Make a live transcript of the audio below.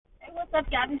What's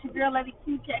up, y'all? This your girl, Lady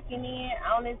Q, checking in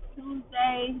on this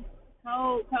Tuesday.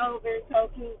 Cold, very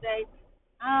cold Tuesday.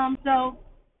 So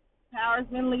Power's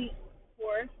been leaked, of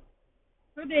course.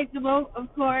 Predictable,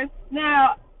 of course.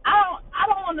 Now, I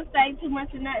don't want to say too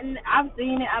much of nothing. I've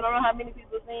seen it. I don't know how many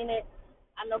people seen it.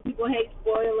 I know people hate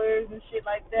spoilers and shit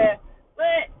like that,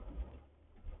 but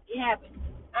it happened.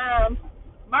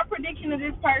 My prediction of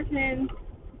this person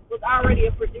was already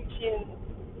a prediction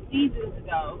seasons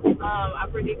ago. I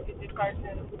predicted this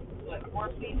person,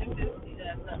 fourth season, fifth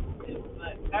season,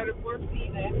 but third or fourth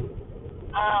season.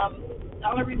 The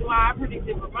only reason why I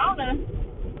predicted Ramona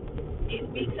is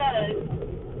because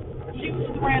she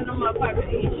was just a random motherfucker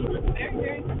and she looked very,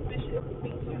 very suspicious to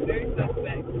me. She was very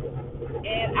suspect.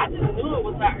 And I just knew it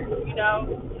was her, you know?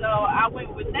 So I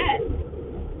went with that.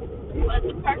 But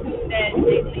the person that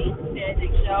they leaked, that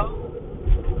they showed,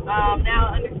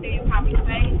 now I understand Tommy's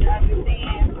face, I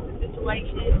understand the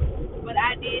situation, but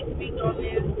I did speak on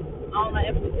this on an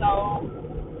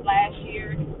episode last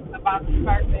year about this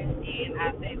person, and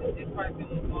I said that this person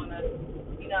was gonna,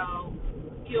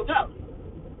 kill Ghost.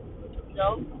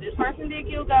 This person did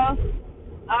kill Ghost.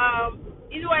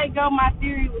 Either way it go, my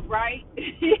theory was right.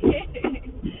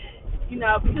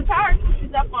 Because power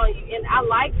switches up on you, and I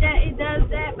like that it does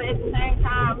that, but at the same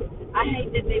time, I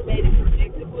hate that they made it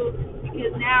predictable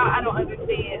because now I don't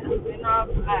understand a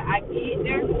spinoff. I get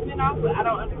there's a spinoff, but I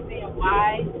don't understand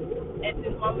why at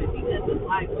this moment because it's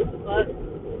like, what the fuck?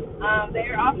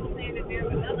 They're also saying that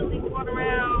there's another leak going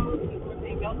around. People are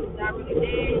saying Ghost is not really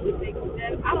dead. You think he's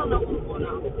dead. I don't know what's going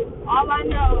on. All I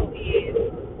know is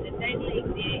that they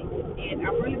leaked it, and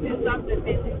I'm really pissed off that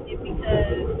they leaked it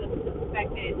because of the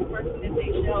fact that the person that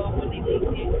they showed when they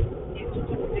leaked it is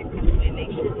super predictable, and they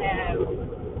should have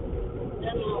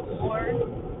done a little more.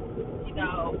 You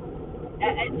know,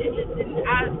 I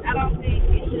don't think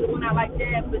it should have went out like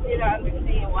that, but then I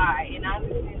understand why, and I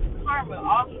understand the karma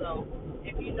also.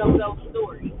 If you know those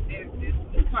stories, there's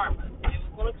this karma. It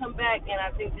was going to come back, and I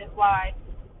think that's why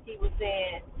he was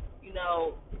saying,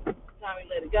 Tommy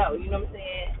let it go. You know what I'm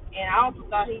saying? And I also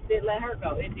thought he said let her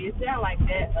go. It did sound like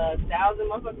that. 1,000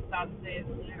 motherfuckers thought it said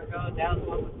let her go. 1,000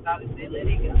 motherfuckers thought it said let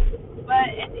it go. But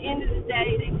at the end of the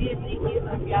day, they did leak it.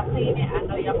 So if y'all seen it, I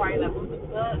know y'all probably like, what the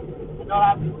fuck? I know a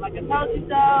lot of people like, I told you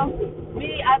so.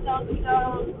 Me, I told you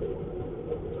so.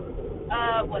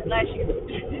 Last year.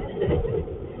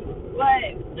 But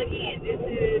again, this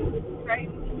is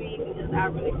crazy to me because I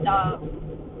really thought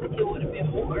it would have been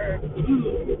more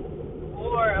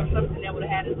of something that would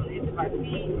have had us on the edge of our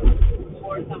seat,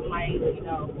 or something like,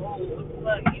 whoa, what the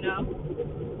fuck.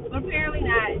 But apparently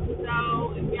not.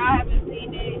 So if y'all haven't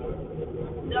seen it,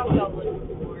 don't go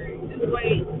looking for it. Just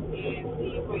wait and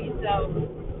see it for yourself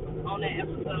on that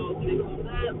episode when it comes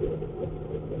up.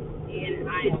 And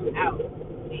I am out.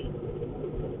 Peace.